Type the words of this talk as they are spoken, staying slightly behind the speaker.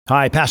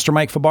Hi, Pastor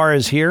Mike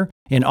Fabarez here.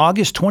 In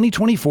August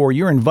 2024,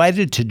 you're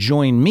invited to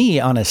join me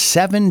on a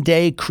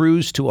 7-day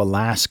cruise to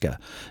Alaska.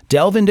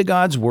 Delve into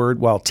God's Word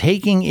while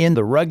taking in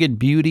the rugged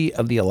beauty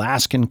of the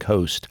Alaskan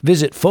coast.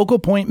 Visit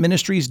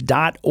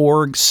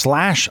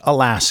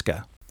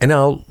focalpointministries.org/Alaska. And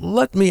now,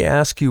 let me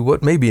ask you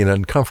what may be an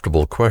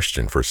uncomfortable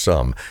question for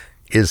some.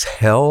 Is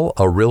hell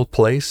a real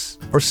place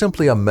or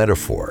simply a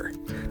metaphor?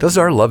 Does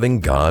our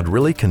loving God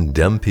really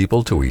condemn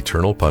people to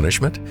eternal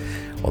punishment?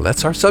 Well,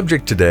 that's our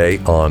subject today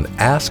on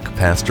Ask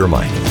Pastor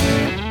Mike.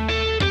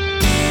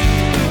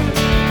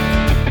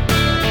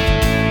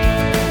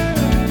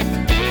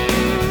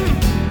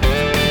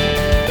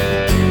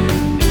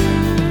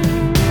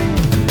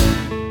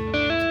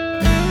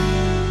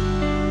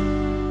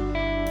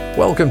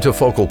 Welcome to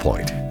Focal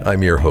Point.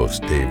 I'm your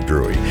host, Dave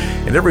Drury,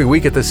 and every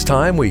week at this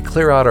time, we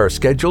clear out our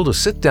schedule to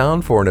sit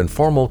down for an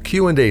informal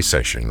Q&A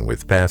session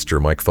with Pastor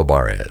Mike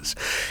Fabarez.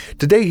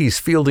 Today, he's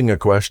fielding a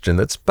question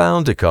that's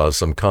bound to cause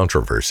some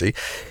controversy.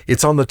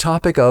 It's on the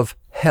topic of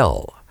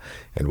hell.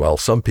 And while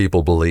some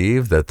people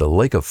believe that the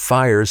lake of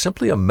fire is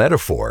simply a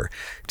metaphor,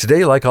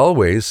 today, like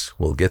always,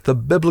 we'll get the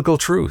biblical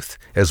truth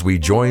as we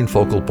join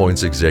Focal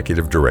Point's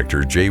Executive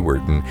Director, Jay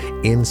Wharton,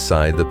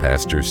 inside the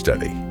pastor's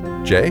study.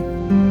 Jay?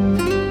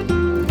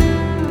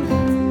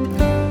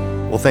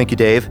 Well, thank you,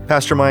 Dave.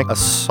 Pastor Mike, a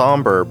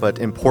somber but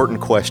important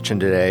question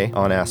today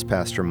on Ask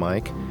Pastor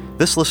Mike.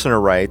 This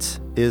listener writes,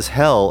 is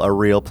hell a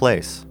real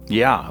place?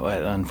 Yeah,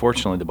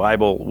 unfortunately, the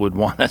Bible would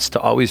want us to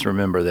always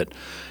remember that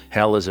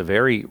hell is a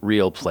very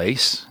real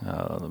place.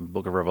 The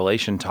book of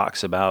Revelation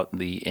talks about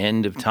the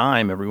end of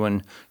time,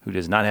 everyone who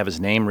does not have his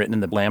name written in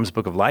the Lamb's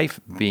Book of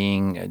Life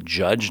being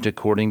judged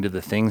according to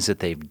the things that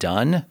they've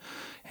done,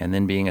 and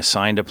then being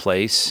assigned a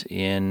place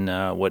in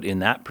what in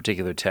that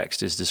particular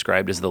text is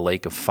described as the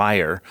lake of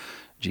fire.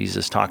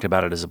 Jesus talked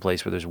about it as a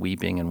place where there's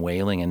weeping and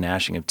wailing and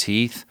gnashing of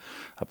teeth,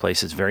 a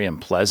place that's very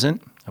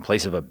unpleasant, a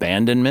place of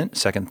abandonment.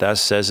 Second Thess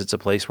says it's a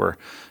place where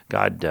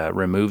God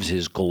removes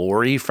his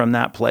glory from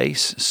that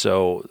place.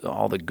 So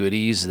all the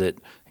goodies that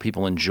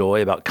people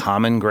enjoy about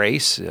common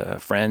grace,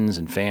 friends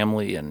and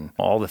family, and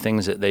all the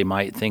things that they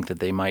might think that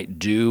they might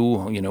do,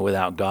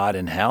 without God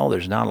in hell,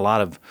 there's not a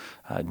lot of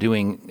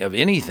doing of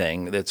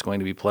anything that's going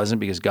to be pleasant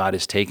because God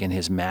has taken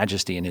his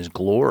majesty and his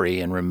glory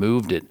and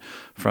removed it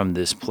from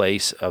this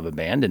place of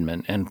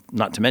abandonment. And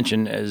not to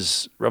mention,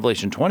 as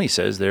Revelation 20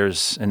 says,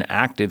 there's an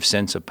active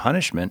sense of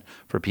punishment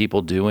for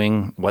people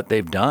doing what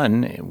they've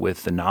done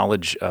with the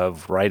knowledge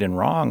of right and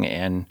wrong.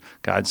 And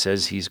God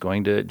says he's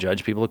going to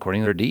judge people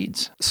according to their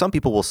deeds. Some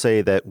people will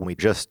say that when we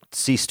just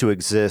cease to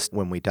exist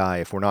when we die,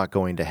 if we're not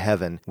going to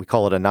heaven, we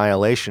call it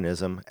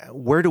annihilationism.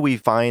 Where do we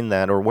find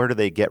that, or where do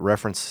they get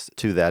reference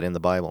to that in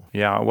the Bible?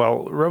 Yeah,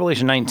 well,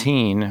 Revelation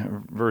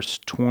 19, verse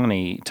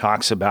 20,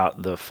 talks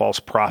about the false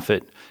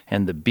prophet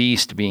and the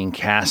beast being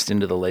cast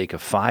into the lake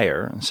of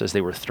fire. It says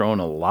they were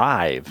thrown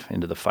alive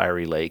into the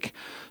fiery lake.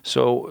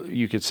 So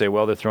you could say,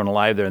 well, they're thrown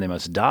alive there and they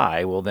must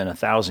die. Well, then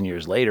 1,000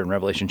 years later in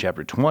Revelation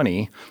chapter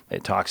 20,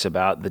 it talks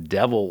about the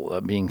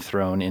devil being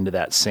thrown into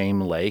that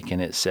same lake.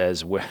 And it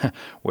says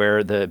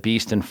where the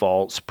beast and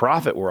false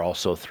prophet were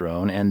also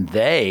thrown, and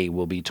they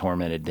will be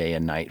tormented day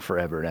and night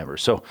forever and ever.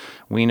 So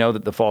we know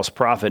that the false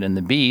prophet and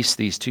the beast,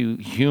 these two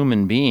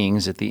human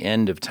beings at the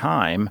end of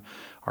time,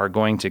 are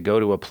going to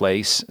go to a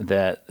place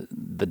that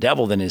the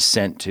devil then is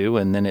sent to.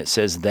 And then it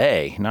says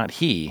they, not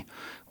he.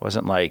 It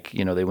wasn't like,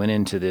 they went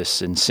into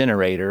this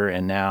incinerator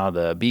and now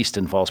the beast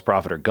and false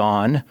prophet are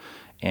gone.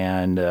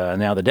 And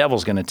now the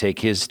devil's going to take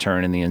his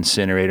turn in the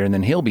incinerator and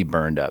then he'll be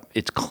burned up.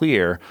 It's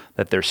clear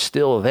that they're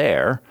still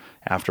there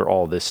after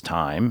all this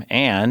time,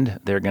 and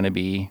they're going to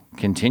be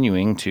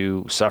continuing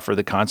to suffer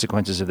the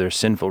consequences of their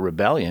sinful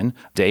rebellion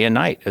day and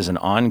night as an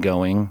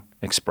ongoing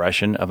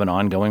expression of an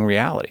ongoing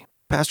reality.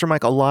 Pastor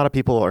Mike, a lot of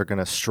people are going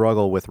to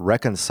struggle with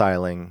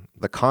reconciling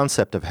the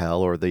concept of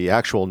hell or the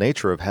actual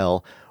nature of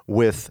hell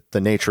with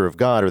the nature of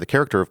God or the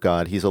character of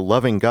God. He's a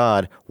loving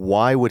God.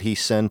 Why would he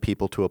send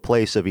people to a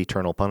place of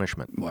eternal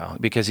punishment? Well,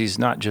 because he's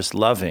not just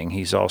loving,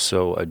 he's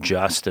also a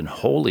just and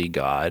holy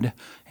God.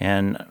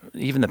 And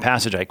even the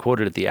passage I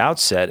quoted at the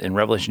outset in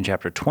Revelation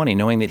chapter 20,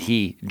 knowing that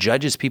he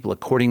judges people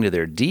according to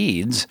their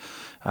deeds,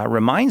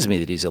 reminds me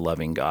that he's a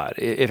loving God.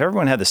 If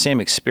everyone had the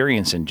same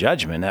experience in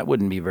judgment, that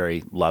wouldn't be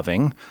very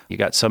loving. You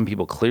got some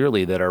people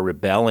clearly that are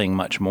rebelling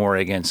much more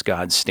against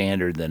God's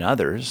standard than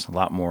others, a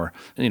lot more,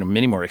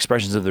 many more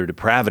expressions of their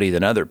depravity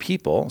than other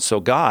people. So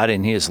God,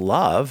 in his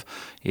love,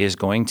 is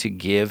going to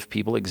give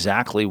people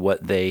exactly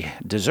what they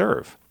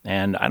deserve.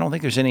 And I don't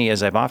think there's any,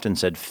 as I've often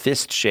said,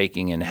 fist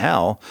shaking in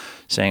hell,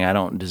 saying I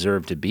don't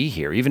deserve to be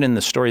here. Even in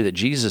the story that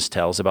Jesus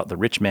tells about the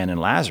rich man and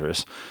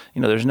Lazarus,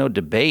 there's no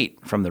debate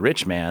from the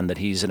rich man that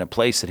he's in a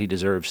place that he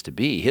deserves to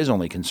be. His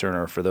only concern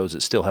are for those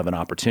that still have an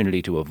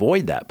opportunity to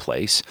avoid that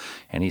place.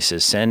 And he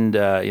says, send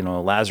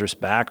Lazarus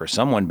back or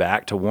someone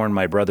back to warn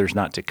my brothers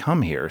not to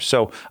come here.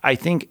 So I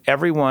think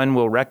everyone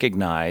will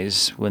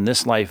recognize when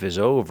this life is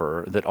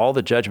over that all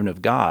the judgment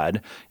of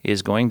God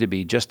is going to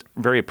be just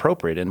very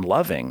appropriate and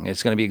loving.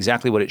 It's going to be be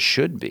exactly what it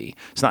should be.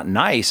 It's not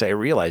nice, I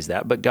realize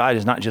that, but God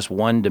is not just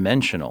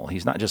one-dimensional.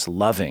 He's not just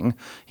loving.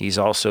 He's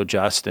also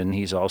just, and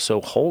he's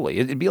also holy.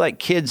 It'd be like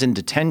kids in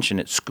detention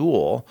at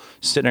school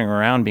sitting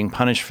around being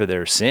punished for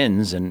their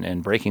sins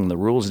and breaking the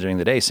rules during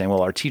the day, saying,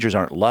 well, our teachers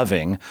aren't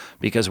loving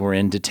because we're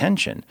in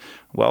detention.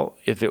 Well,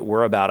 if it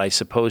were about, I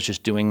suppose,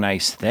 just doing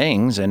nice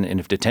things, and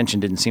if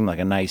detention didn't seem like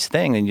a nice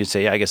thing, then you'd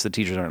say, yeah, I guess the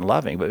teachers aren't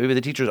loving. But maybe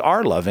the teachers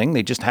are loving.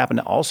 They just happen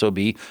to also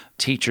be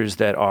teachers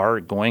that are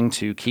going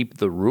to keep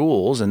the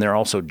rules, and they're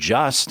also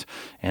just,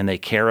 and they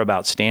care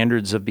about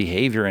standards of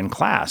behavior in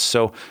class.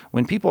 So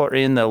when people are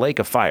in the lake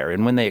of fire,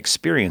 and when they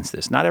experience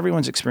this, not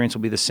everyone's experience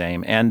will be the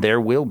same, and there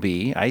will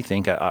be, I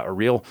think, a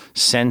real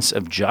sense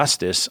of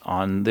justice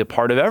on the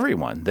part of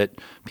everyone, that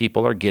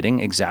people are getting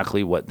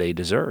exactly what they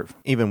deserve.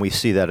 Even we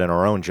see that in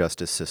our own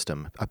justice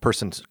system. A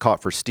person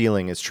caught for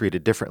stealing is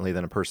treated differently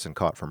than a person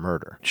caught for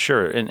murder.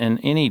 Sure, and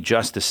any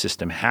justice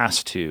system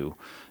has to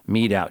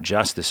mete out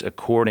justice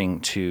according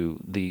to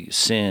the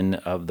sin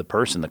of the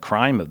person, the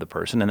crime of the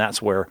person. And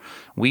that's where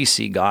we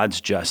see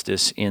God's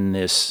justice in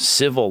this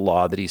civil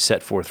law that he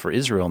set forth for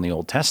Israel in the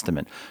Old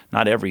Testament.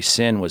 Not every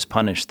sin was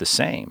punished the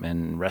same,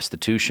 and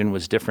restitution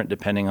was different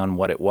depending on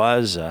what it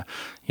was,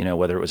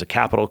 whether it was a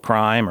capital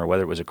crime or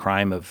whether it was a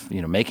crime of,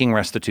 making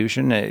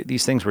restitution.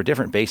 These things were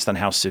different based on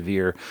how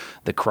severe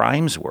the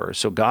crimes were.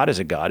 So God is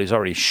a God who's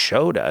already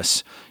showed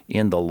us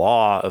in the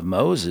law of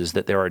Moses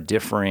that there are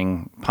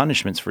differing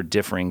punishments for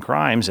differing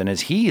crimes. And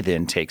as he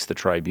then takes the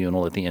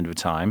tribunal at the end of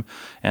time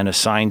and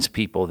assigns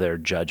people their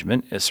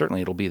judgment,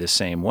 certainly it'll be the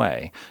same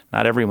way.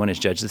 Not everyone is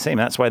judged the same.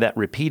 That's why that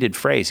repeated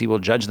phrase, he will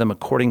judge them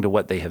according to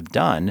what they have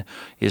done,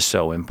 is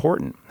so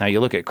important. Now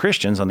you look at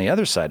Christians on the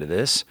other side of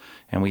this,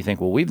 and we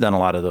think, well, we've done a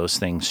lot of those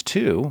things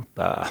too.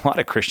 A lot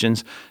of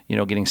Christians,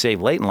 getting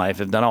saved late in life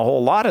have done a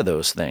whole lot of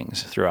those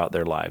things throughout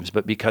their lives.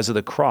 But because of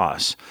the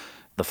cross,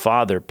 the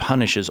Father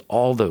punishes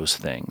all those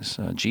things.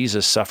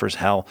 Jesus suffers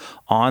hell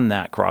on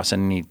that cross,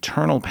 and an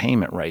eternal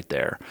payment right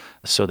there,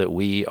 so that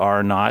we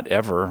are not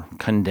ever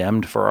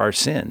condemned for our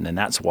sin. And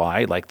that's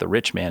why, like the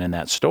rich man in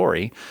that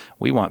story,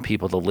 we want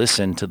people to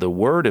listen to the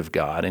Word of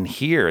God and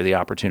hear the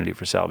opportunity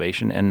for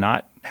salvation and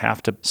not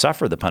have to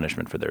suffer the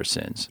punishment for their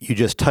sins. You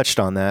just touched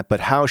on that, but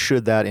how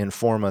should that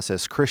inform us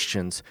as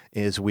Christians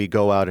as we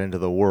go out into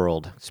the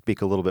world?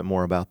 Speak a little bit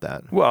more about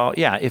that. Well,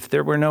 yeah, if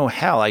there were no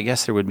hell, I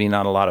guess there would be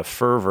not a lot of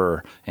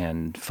fervor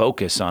and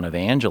focus on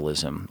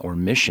evangelism or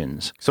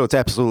missions. So it's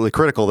absolutely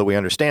critical that we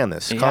understand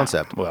this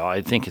concept. Well,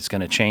 I think it's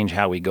going to change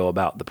how we go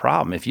about the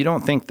problem. If you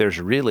don't think there's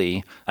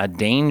really a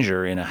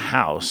danger in a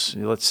house,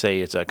 let's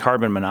say it's a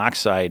carbon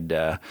monoxide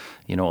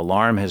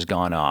alarm has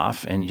gone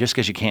off, and just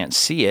because you can't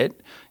see it,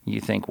 you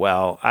think,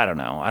 well, I don't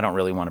know. I don't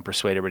really want to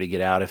persuade everybody to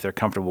get out. If they're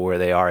comfortable where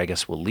they are, I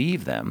guess we'll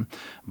leave them.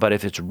 But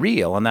if it's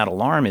real and that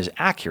alarm is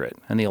accurate,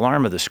 and the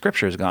alarm of the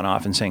Scripture has gone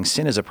off and saying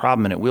sin is a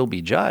problem and it will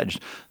be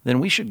judged, then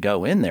we should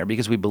go in there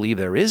because we believe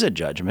there is a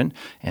judgment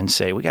and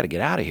say, we got to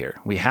get out of here.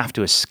 We have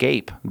to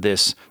escape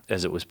this,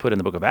 as it was put in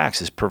the book of Acts,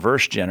 this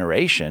perverse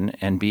generation,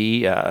 and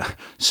be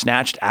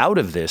snatched out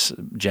of this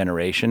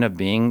generation of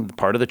being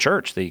part of the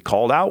church, the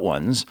called out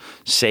ones,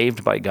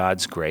 saved by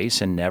God's grace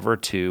and never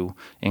to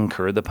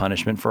incur the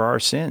punishment for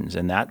our sins.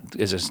 And that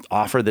is an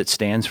offer that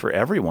stands for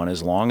everyone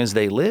as long as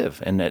they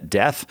live. And at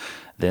death,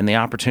 then the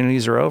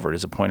opportunities are over. It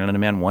is appointed unto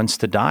man once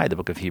to die, the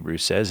book of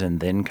Hebrews says, and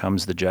then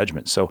comes the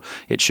judgment. So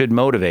it should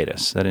motivate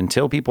us that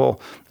until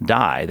people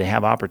die, they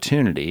have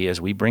opportunity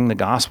as we bring the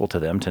gospel to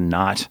them to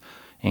not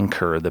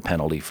incur the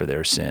penalty for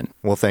their sin.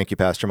 Well, thank you,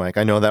 Pastor Mike.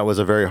 I know that was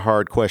a very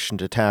hard question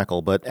to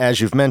tackle, but as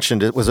you've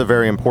mentioned, it was a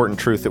very important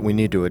truth that we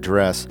need to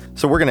address.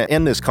 So we're going to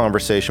end this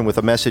conversation with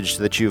a message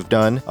that you've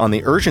done on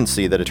the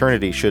urgency that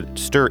eternity should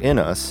stir in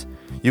us.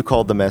 You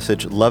called the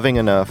message "Loving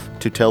Enough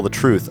to Tell the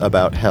Truth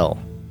About Hell."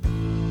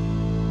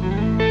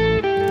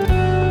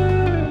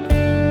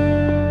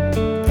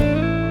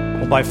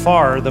 Well, by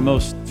far the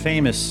most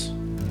famous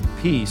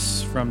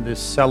piece from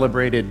this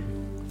celebrated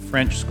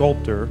French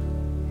sculptor,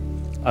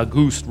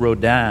 Auguste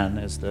Rodin,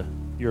 as the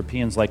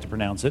Europeans like to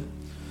pronounce it,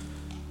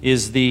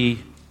 is the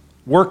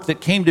work that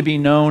came to be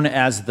known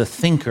as The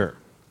Thinker.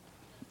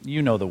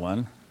 You know the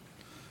one.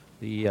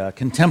 The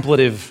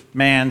contemplative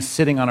man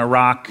sitting on a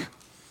rock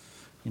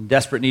in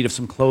desperate need of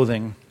some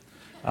clothing,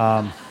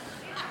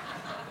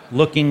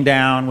 looking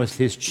down with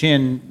his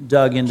chin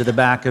dug into the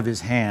back of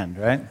his hand,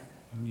 right?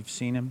 You've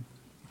seen him.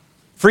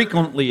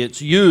 Frequently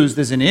it's used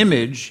as an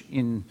image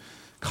in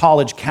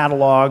college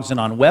catalogs and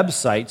on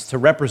websites to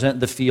represent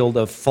the field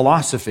of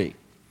philosophy.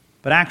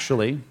 But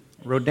actually,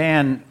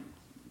 Rodin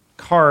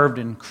carved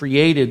and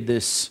created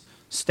this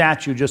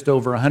statue just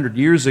over 100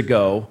 years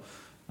ago,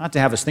 not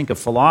to have us think of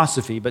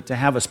philosophy, but to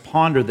have us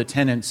ponder the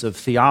tenets of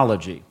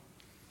theology.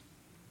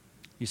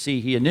 You see,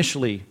 he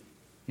initially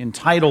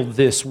entitled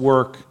this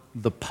work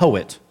The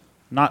Poet,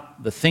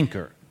 not The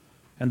Thinker.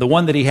 And the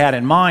one that he had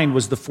in mind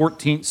was the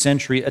 14th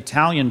century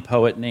Italian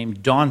poet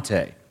named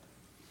Dante.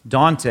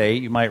 Dante,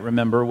 you might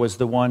remember, was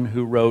the one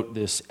who wrote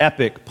this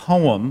epic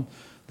poem,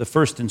 the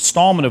first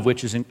installment of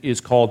which is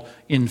called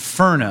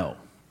Inferno,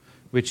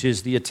 which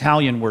is the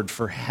Italian word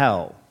for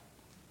hell.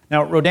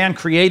 Now, Rodin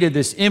created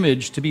this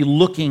image to be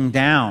looking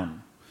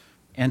down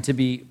and to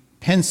be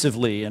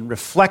pensively and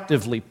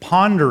reflectively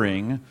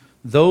pondering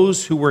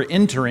those who were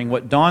entering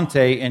what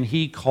Dante and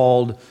he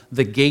called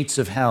the gates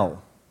of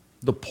hell,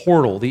 the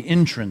portal, the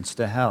entrance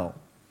to hell.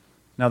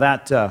 Now,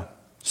 that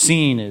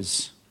scene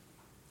is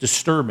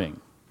disturbing.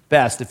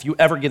 Best, if you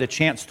ever get a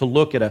chance to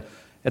look at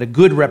a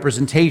good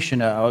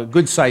representation, a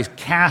good-sized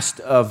cast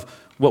of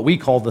what we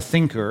call the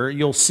thinker,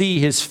 you'll see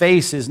his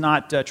face is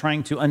not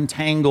trying to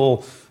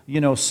untangle,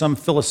 some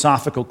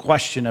philosophical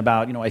question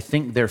about, I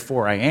think,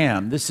 therefore I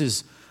am. This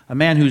is a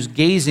man who's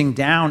gazing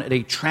down at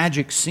a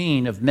tragic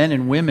scene of men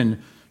and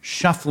women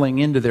shuffling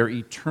into their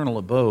eternal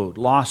abode,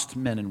 lost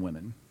men and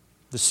women.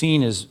 The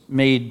scene is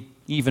made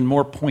even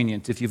more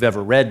poignant if you've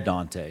ever read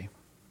Dante.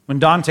 When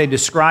Dante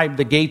described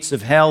the gates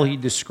of hell, he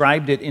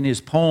described it in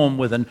his poem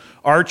with an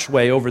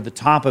archway over the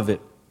top of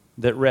it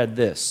that read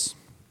this: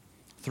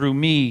 "Through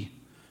me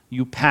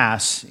you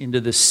pass into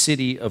the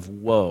city of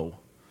woe.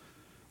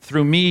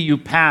 Through me you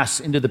pass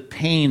into the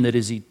pain that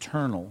is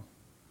eternal.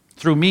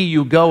 Through me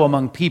you go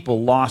among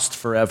people lost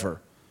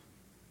forever.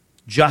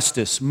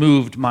 Justice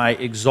moved my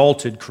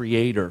exalted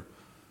Creator.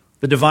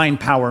 The divine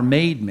power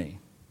made me.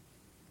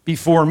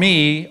 Before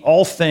me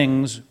all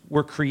things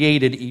were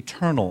created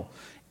eternal,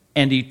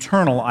 and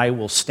eternal I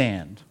will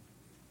stand.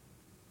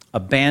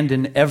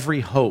 Abandon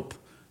every hope,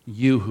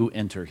 you who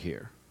enter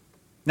here."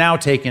 Now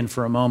take in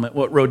for a moment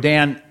what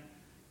Rodin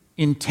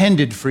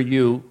intended for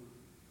you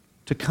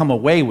to come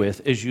away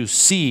with as you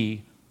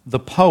see the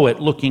poet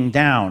looking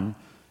down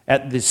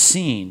at this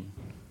scene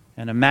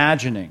and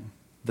imagining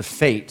the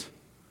fate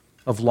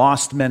of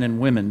lost men and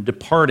women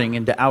departing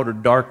into outer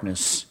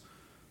darkness,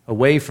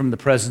 away from the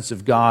presence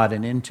of God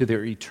and into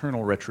their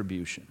eternal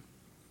retribution.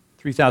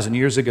 3,000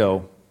 years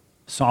ago,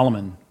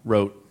 Solomon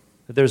wrote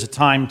that there's a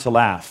time to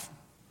laugh,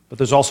 but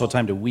there's also a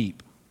time to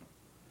weep.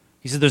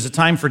 He said there's a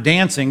time for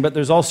dancing, but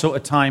there's also a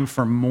time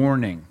for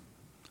mourning.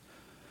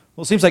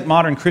 Well, it seems like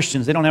modern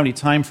Christians, they don't have any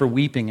time for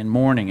weeping and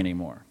mourning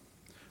anymore.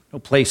 No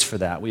place for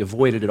that. We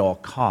avoid it at all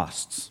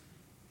costs.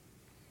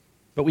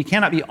 But we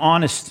cannot be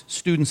honest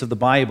students of the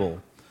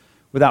Bible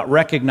without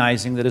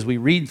recognizing that as we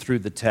read through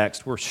the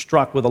text, we're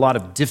struck with a lot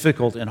of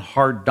difficult and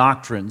hard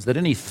doctrines that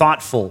any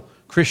thoughtful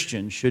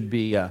Christian should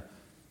be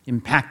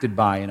impacted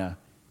by in a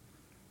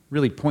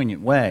really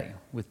poignant way,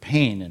 with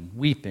pain and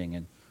weeping,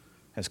 and,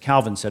 as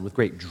Calvin said, with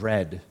great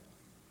dread.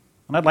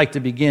 And I'd like to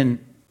begin,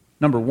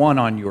 number one,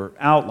 on your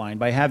outline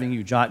by having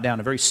you jot down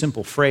a very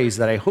simple phrase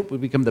that I hope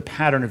would become the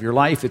pattern of your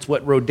life. It's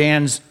what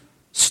Rodin's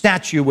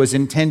statue was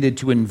intended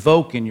to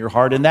invoke in your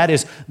heart, and that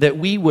is that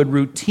we would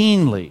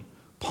routinely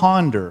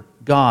ponder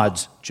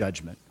God's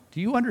judgment.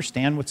 Do you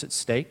understand what's at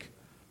stake?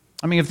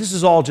 I mean, if this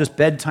is all just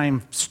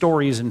bedtime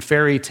stories and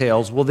fairy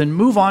tales, well, then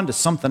move on to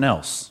something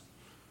else.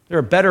 There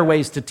are better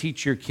ways to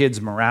teach your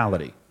kids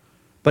morality.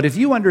 But if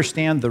you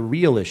understand the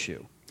real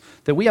issue,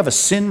 that we have a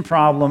sin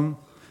problem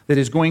that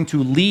is going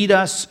to lead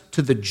us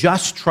to the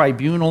just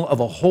tribunal of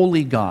a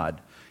holy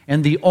God,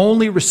 and the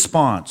only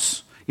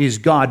response is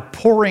God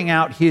pouring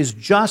out his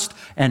just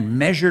and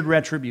measured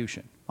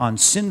retribution on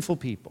sinful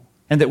people,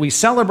 and that we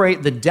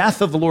celebrate the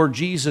death of the Lord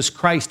Jesus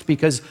Christ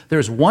because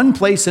there's one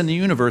place in the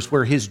universe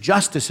where his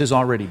justice has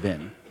already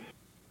been.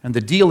 And the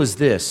deal is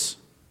this: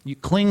 you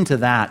cling to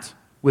that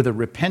with a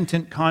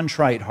repentant,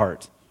 contrite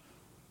heart,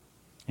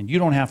 and you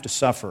don't have to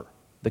suffer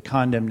the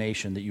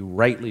condemnation that you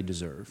rightly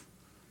deserve.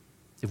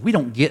 If we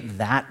don't get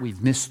that,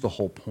 we've missed the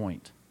whole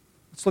point.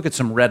 Let's look at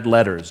some red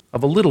letters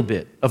of a little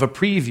bit of a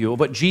preview of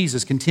what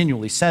Jesus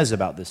continually says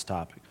about this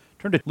topic.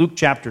 Turn to Luke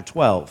chapter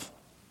 12.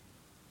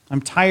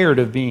 I'm tired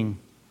of being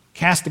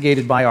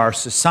castigated by our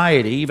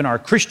society, even our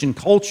Christian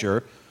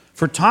culture,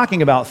 for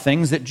talking about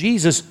things that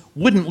Jesus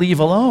wouldn't leave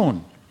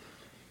alone.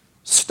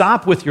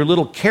 Stop with your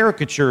little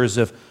caricatures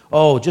of,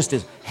 just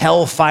as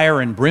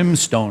hellfire and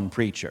brimstone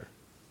preacher.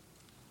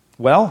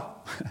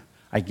 Well,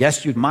 I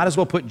guess you might as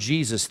well put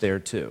Jesus there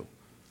too,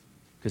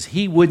 because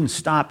he wouldn't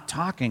stop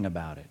talking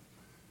about it.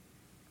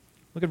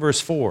 Look at verse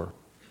 4.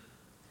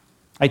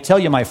 "I tell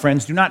you, my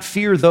friends, do not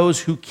fear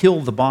those who kill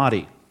the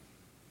body.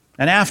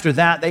 And after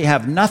that, they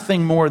have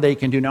nothing more they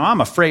can do." Now, I'm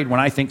afraid when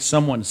I think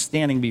someone's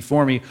standing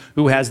before me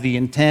who has the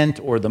intent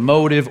or the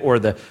motive or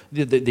the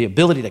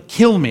ability to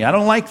kill me. I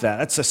don't like that.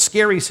 That's a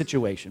scary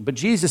situation. But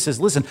Jesus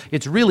says, listen,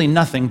 it's really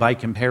nothing by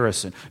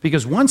comparison.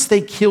 Because once they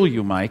kill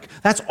you, Mike,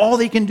 that's all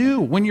they can do.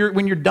 When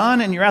you're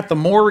done and you're at the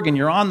morgue and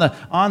you're on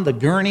the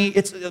gurney,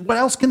 what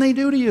else can they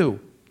do to you?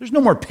 There's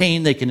no more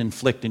pain they can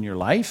inflict in your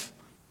life.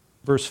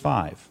 Verse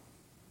 5.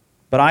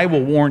 "But I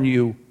will warn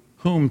you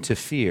whom to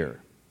fear.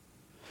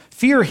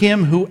 Fear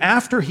him who,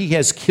 after he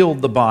has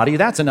killed the body,"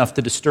 that's enough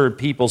to disturb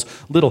people's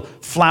little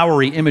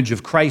flowery image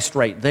of Christ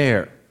right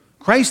there.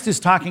 Christ is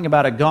talking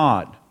about a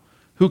God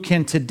who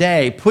can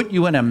today put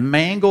you in a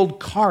mangled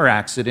car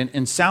accident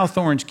in South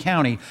Orange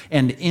County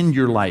and end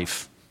your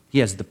life. He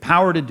has the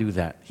power to do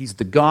that. He's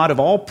the God of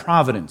all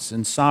providence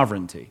and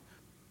sovereignty.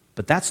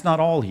 But that's not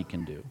all he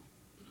can do.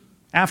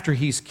 After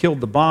he's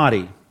killed the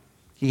body,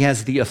 he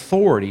has the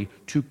authority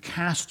to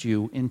cast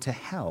you into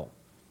hell.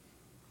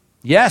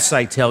 Yes,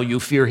 I tell you,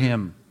 fear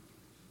him.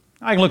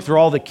 I can look through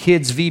all the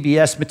kids'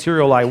 VBS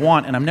material I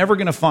want, and I'm never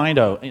going to find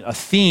a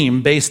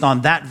theme based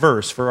on that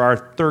verse for our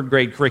third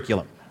grade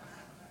curriculum.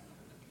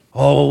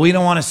 Oh, we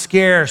don't want to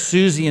scare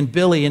Susie and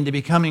Billy into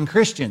becoming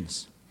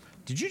Christians.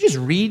 Did you just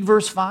read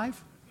verse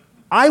 5?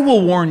 I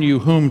will warn you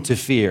whom to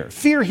fear.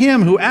 Fear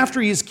him who,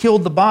 after he has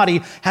killed the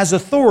body, has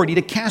authority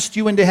to cast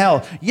you into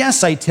hell.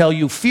 Yes, I tell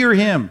you, fear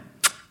him.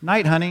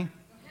 Night, honey.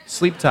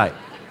 Sleep tight.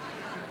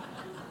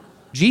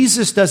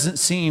 Jesus doesn't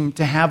seem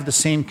to have the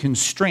same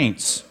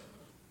constraints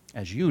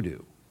as you do.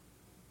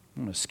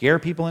 You want to scare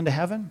people into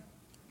heaven?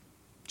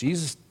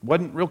 Jesus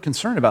wasn't real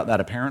concerned about that,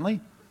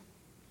 apparently.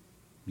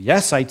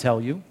 Yes, I tell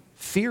you,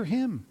 fear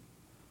him.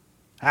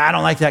 I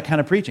don't like that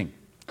kind of preaching.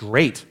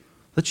 Great.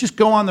 Let's just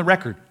go on the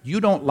record. You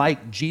don't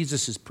like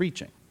Jesus'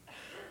 preaching.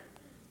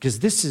 Because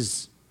this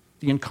is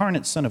the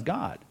incarnate Son of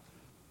God.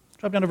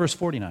 Drop down to verse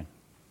 49.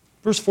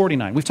 Verse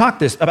 49. We've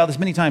talked about this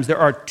many times. There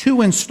are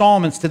two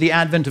installments to the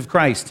advent of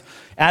Christ.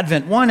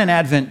 Advent 1 and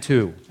Advent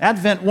 2.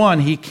 Advent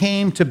 1, he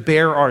came to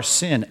bear our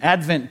sin.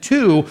 Advent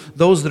 2,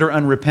 those that are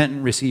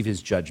unrepentant receive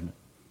his judgment.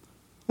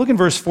 Look in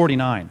verse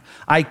 49.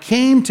 I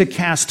came to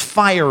cast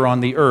fire on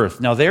the earth.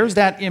 Now there's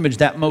that image,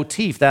 that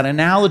motif, that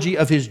analogy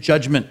of his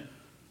judgment.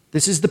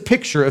 This is the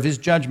picture of his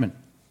judgment.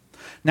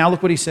 Now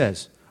look what he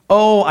says.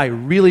 Oh, I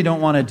really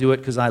don't want to do it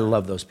because I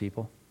love those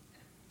people.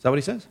 Is that what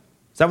he says?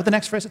 Is that what the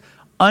next phrase is?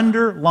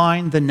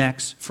 Underline the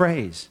next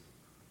phrase.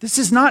 This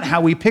is not how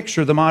we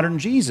picture the modern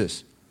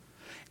Jesus.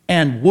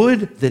 And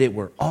would that it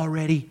were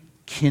already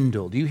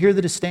kindled. Do you hear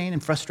the disdain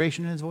and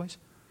frustration in his voice?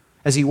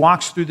 As he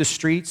walks through the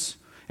streets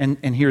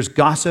and hears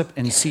gossip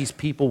and sees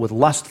people with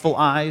lustful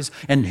eyes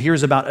and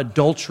hears about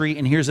adultery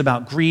and hears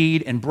about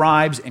greed and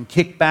bribes and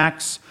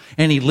kickbacks,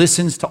 and he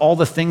listens to all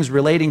the things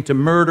relating to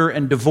murder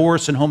and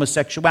divorce and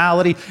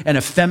homosexuality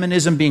and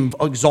feminism being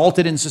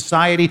exalted in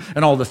society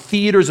and all the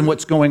theaters and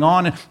what's going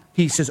on.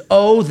 He says,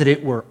 oh, that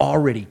it were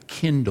already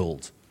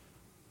kindled,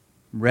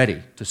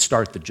 ready to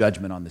start the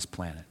judgment on this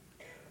planet.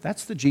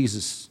 That's the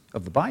Jesus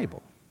of the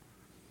Bible.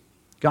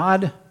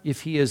 God,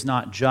 if he is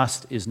not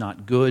just, is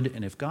not good,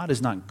 and if God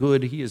is not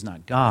good, he is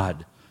not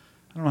God.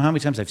 I don't know how many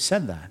times I've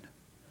said that.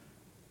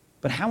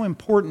 But how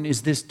important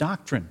is this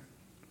doctrine?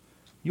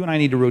 You and I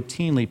need to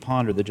routinely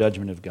ponder the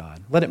judgment of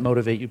God. Let it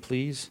motivate you,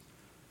 please.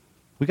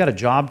 We got a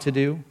job to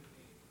do.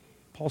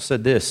 Paul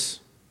said this.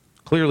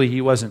 Clearly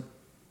he wasn't.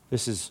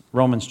 This is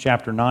Romans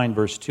chapter 9,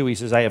 verse 2. He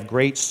says, I have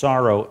great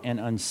sorrow and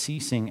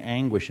unceasing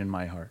anguish in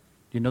my heart.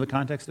 Do you know the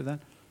context of that?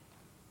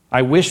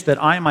 I wish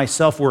that I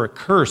myself were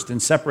accursed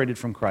and separated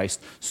from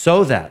Christ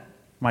so that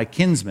my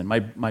kinsmen,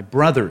 my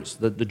brothers,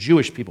 the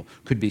Jewish people,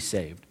 could be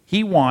saved.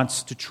 He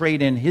wants to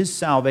trade in his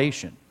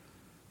salvation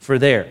for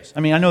theirs. I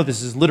mean, I know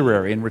this is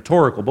literary and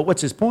rhetorical, but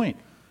what's his point?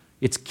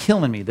 It's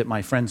killing me that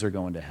my friends are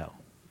going to hell.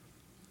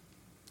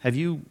 Have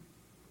you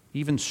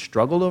even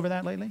struggled over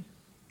that lately?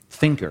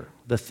 Thinker,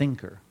 the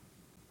thinker.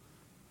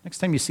 Next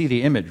time you see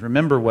the image,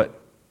 remember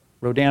what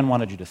Rodin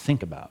wanted you to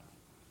think about.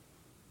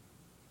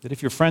 That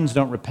if your friends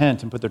don't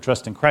repent and put their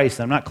trust in Christ,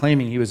 I'm not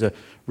claiming he was a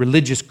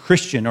religious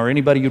Christian or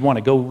anybody you'd want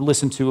to go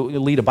listen to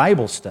lead a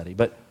Bible study,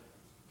 but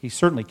he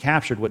certainly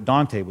captured what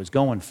Dante was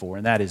going for,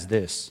 and that is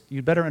this.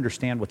 You'd better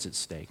understand what's at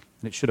stake,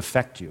 and it should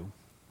affect you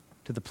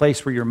to the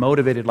place where you're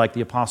motivated like the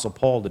Apostle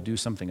Paul to do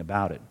something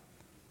about it.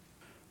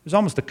 There's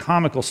almost a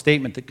comical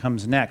statement that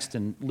comes next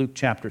in Luke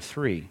chapter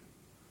 3.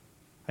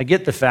 I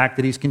get the fact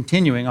that he's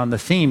continuing on the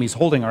theme. He's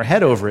holding our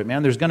head over it,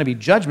 man. There's going to be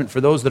judgment for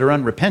those that are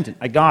unrepentant.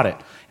 I got it.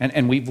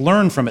 And we've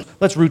learned from it.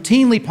 Let's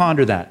routinely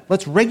ponder that.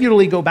 Let's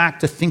regularly go back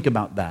to think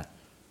about that.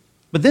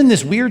 But then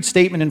this weird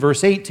statement in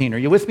verse 18. Are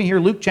you with me here?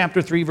 Luke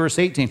chapter 3, verse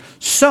 18.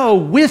 So,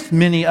 with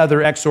many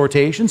other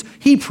exhortations,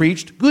 he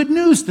preached good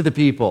news to the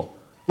people.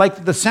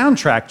 Like the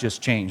soundtrack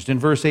just changed in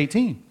verse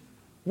 18.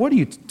 What are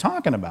you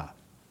talking about?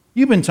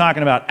 You've been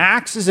talking about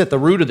axes at the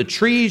root of the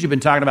trees. You've been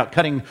talking about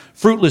cutting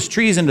fruitless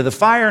trees into the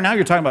fire. Now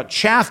you're talking about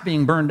chaff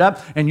being burned up,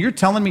 and you're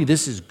telling me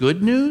this is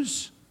good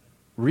news?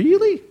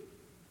 Really?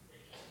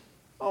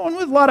 Oh, and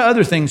with a lot of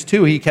other things,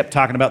 too, he kept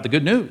talking about the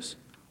good news.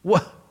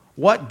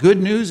 What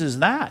good news is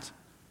that?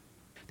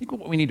 I think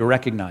what we need to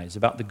recognize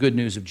about the good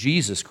news of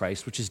Jesus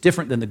Christ, which is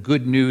different than the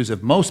good news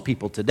of most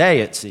people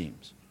today, it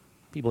seems,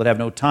 people that have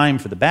no time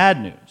for the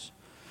bad news,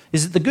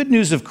 is that the good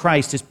news of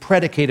Christ is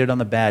predicated on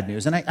the bad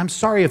news. And I'm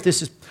sorry if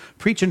this is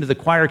preaching to the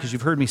choir because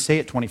you've heard me say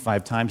it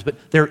 25 times,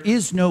 but there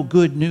is no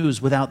good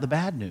news without the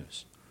bad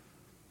news.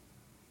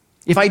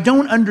 If I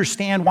don't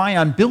understand why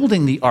I'm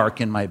building the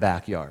ark in my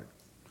backyard,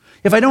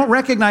 if I don't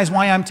recognize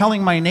why I'm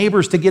telling my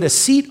neighbors to get a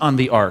seat on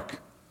the ark,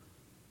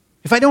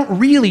 if I don't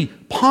really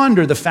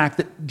ponder the fact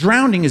that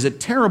drowning is a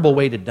terrible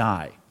way to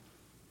die,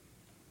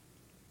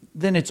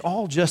 then it's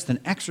all just an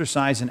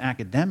exercise in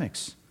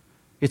academics.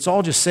 It's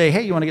all just say,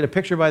 hey, you want to get a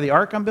picture by the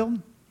ark I'm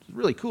building? It's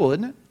really cool,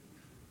 isn't it?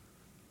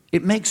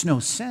 It makes no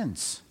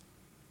sense.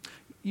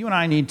 You and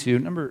I need to,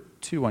 number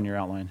 2 on your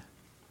outline,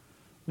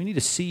 we need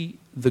to see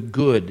the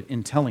good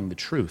in telling the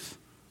truth.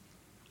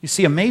 You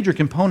see, a major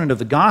component of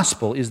the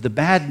gospel is the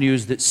bad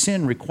news that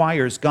sin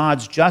requires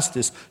God's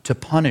justice to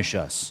punish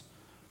us.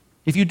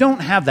 If you don't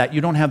have that,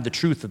 you don't have the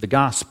truth of the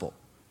gospel.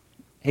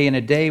 Hey, in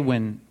a day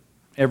when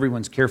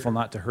everyone's careful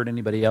not to hurt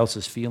anybody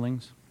else's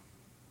feelings,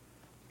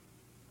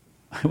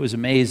 I was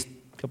amazed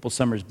a couple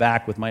summers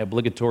back with my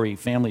obligatory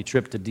family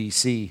trip to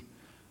D.C.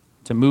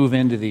 to move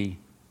into the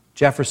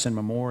Jefferson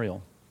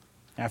Memorial.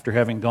 After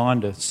having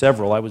gone to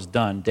several, I was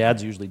done.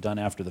 Dad's usually done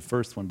after the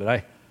first one,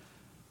 but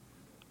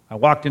I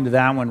walked into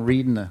that one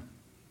reading the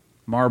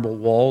marble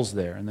walls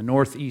there. In the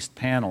northeast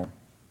panel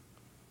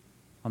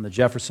on the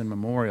Jefferson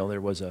Memorial,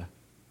 there was an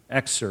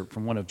excerpt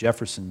from one of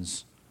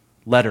Jefferson's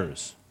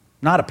letters.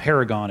 Not a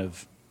paragon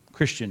of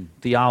Christian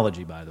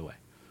theology, by the way.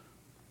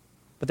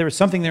 But there was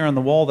something there on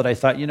the wall that I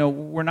thought,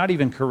 we're not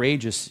even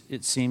courageous,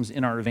 it seems,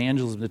 in our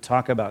evangelism to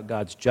talk about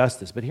God's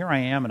justice. But here I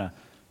am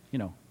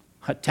in a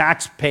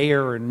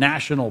taxpayer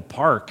national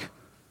park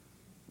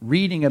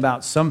reading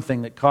about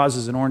something that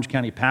causes an Orange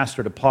County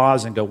pastor to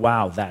pause and go,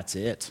 wow, that's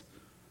it.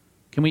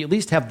 Can we at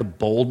least have the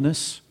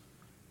boldness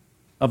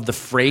of the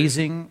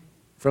phrasing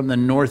from the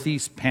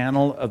northeast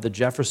panel of the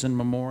Jefferson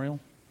Memorial?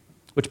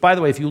 Which, by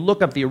the way, if you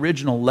look up the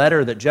original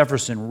letter that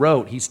Jefferson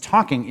wrote, he's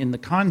talking in the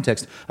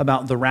context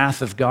about the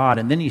wrath of God.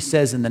 And then he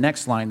says in the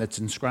next line that's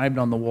inscribed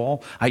on the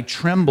wall, I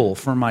tremble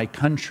for my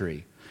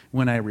country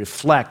when I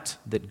reflect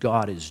that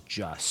God is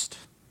just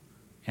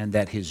and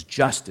that his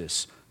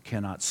justice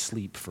cannot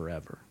sleep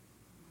forever.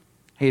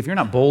 Hey, if you're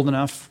not bold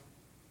enough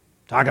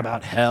to talk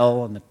about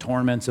hell and the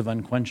torments of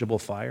unquenchable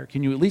fire,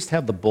 can you at least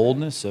have the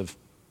boldness of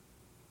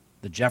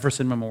the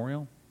Jefferson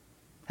Memorial?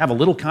 Have a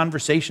little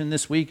conversation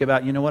this week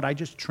about, I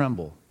just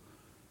tremble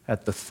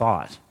at the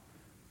thought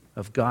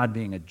of God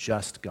being a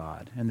just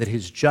God and that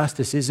his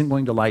justice isn't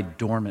going to lie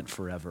dormant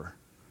forever.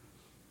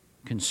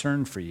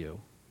 Concern for you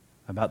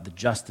about the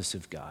justice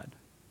of God.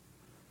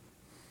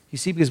 You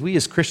see, because we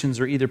as Christians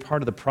are either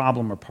part of the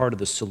problem or part of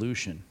the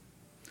solution.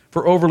 If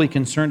we're overly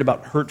concerned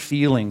about hurt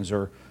feelings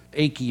or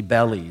achy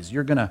bellies,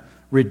 you're going to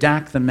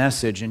redact the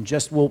message and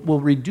we'll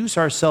reduce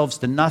ourselves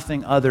to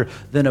nothing other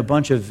than a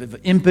bunch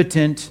of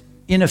impotent,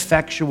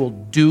 ineffectual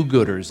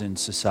do-gooders in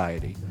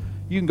society.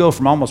 You can go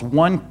from almost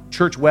one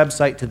church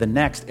website to the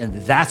next, and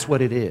that's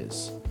what it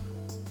is.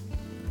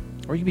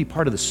 Or you can be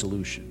part of the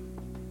solution.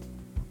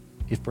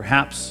 If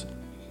perhaps,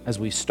 as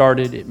we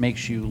started, it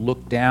makes you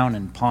look down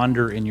and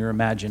ponder in your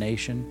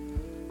imagination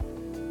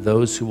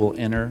those who will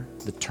enter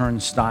the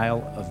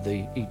turnstile of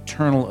the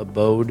eternal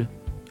abode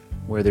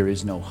where there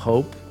is no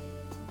hope,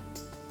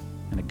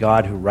 and a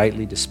God who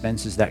rightly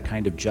dispenses that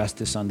kind of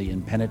justice on the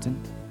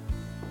impenitent,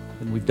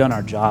 then we've done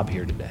our job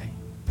here today.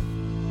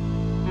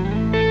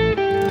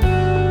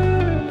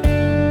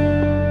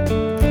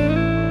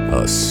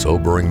 A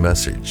sobering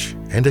message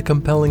and a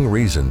compelling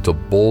reason to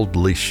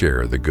boldly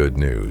share the good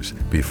news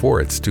before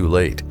it's too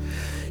late.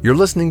 You're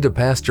listening to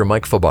Pastor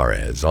Mike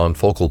Fabarez on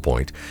Focal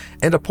Point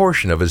and a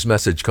portion of his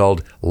message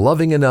called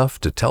Loving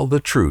Enough to Tell the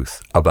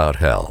Truth About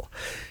Hell.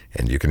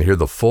 And you can hear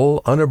the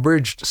full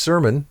unabridged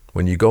sermon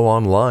when you go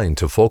online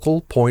to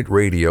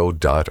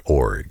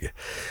focalpointradio.org.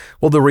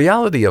 Well, the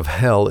reality of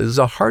hell is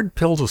a hard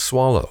pill to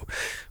swallow,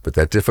 but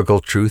that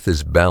difficult truth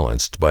is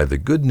balanced by the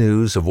good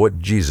news of what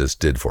Jesus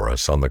did for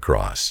us on the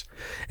cross.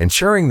 And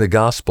sharing the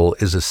gospel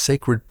is a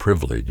sacred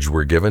privilege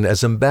we're given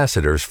as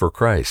ambassadors for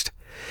Christ.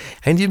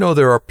 And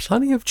there are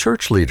plenty of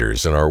church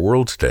leaders in our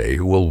world today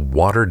who will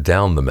water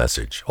down the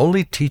message,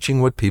 only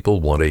teaching what people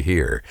want to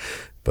hear.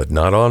 But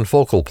not on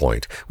Focal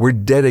Point. We're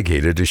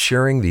dedicated to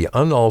sharing the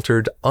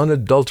unaltered,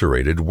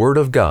 unadulterated Word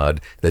of God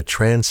that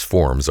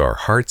transforms our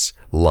hearts,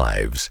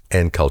 lives,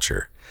 and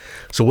culture.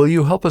 So will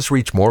you help us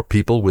reach more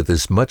people with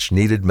this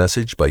much-needed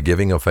message by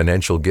giving a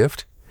financial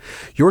gift?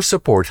 Your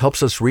support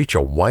helps us reach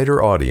a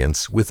wider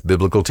audience with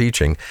biblical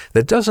teaching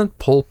that doesn't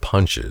pull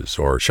punches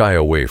or shy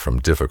away from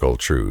difficult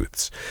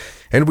truths.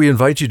 And we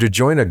invite you to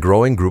join a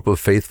growing group of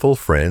faithful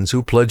friends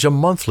who pledge a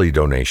monthly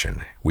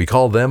donation. We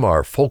call them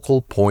our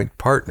Focal Point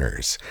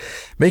Partners.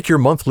 Make your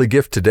monthly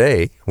gift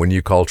today when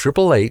you call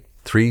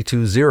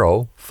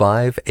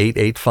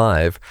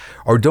 888-320-5885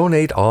 or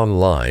donate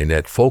online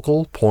at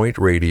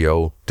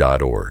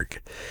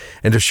focalpointradio.org.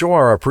 And to show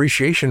our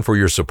appreciation for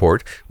your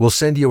support, we'll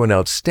send you an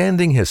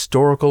outstanding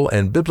historical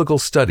and biblical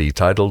study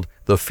titled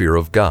The Fear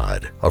of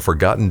God, a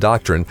Forgotten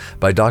Doctrine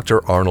by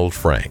Dr. Arnold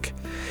Frank.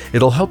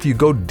 It'll help you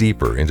go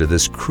deeper into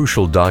this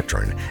crucial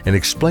doctrine and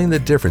explain the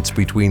difference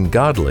between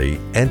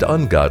godly and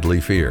ungodly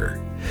fear.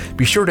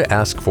 Be sure to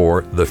ask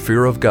for The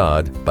Fear of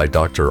God by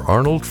Dr.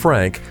 Arnold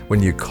Frank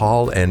when you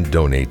call and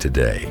donate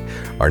today.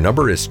 Our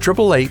number is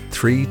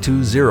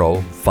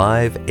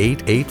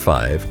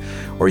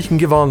 888-320-5885, or you can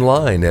give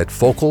online at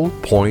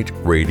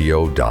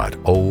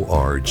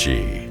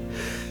focalpointradio.org.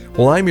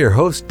 Well, I'm your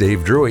host,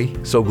 Dave Drury.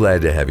 So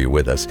glad to have you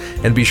with us.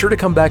 And be sure to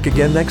come back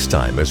again next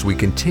time as we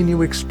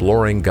continue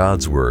exploring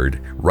God's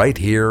Word right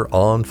here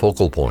on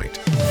Focal Point.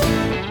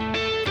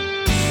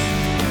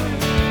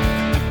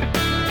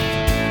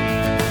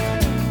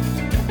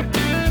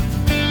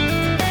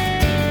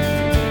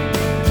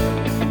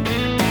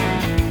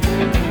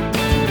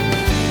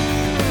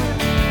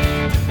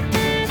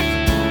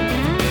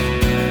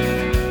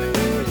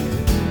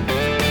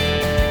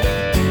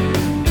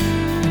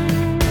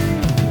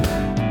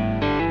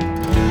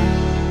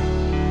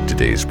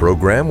 Today's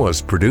program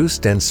was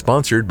produced and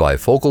sponsored by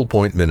Focal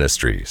Point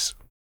Ministries.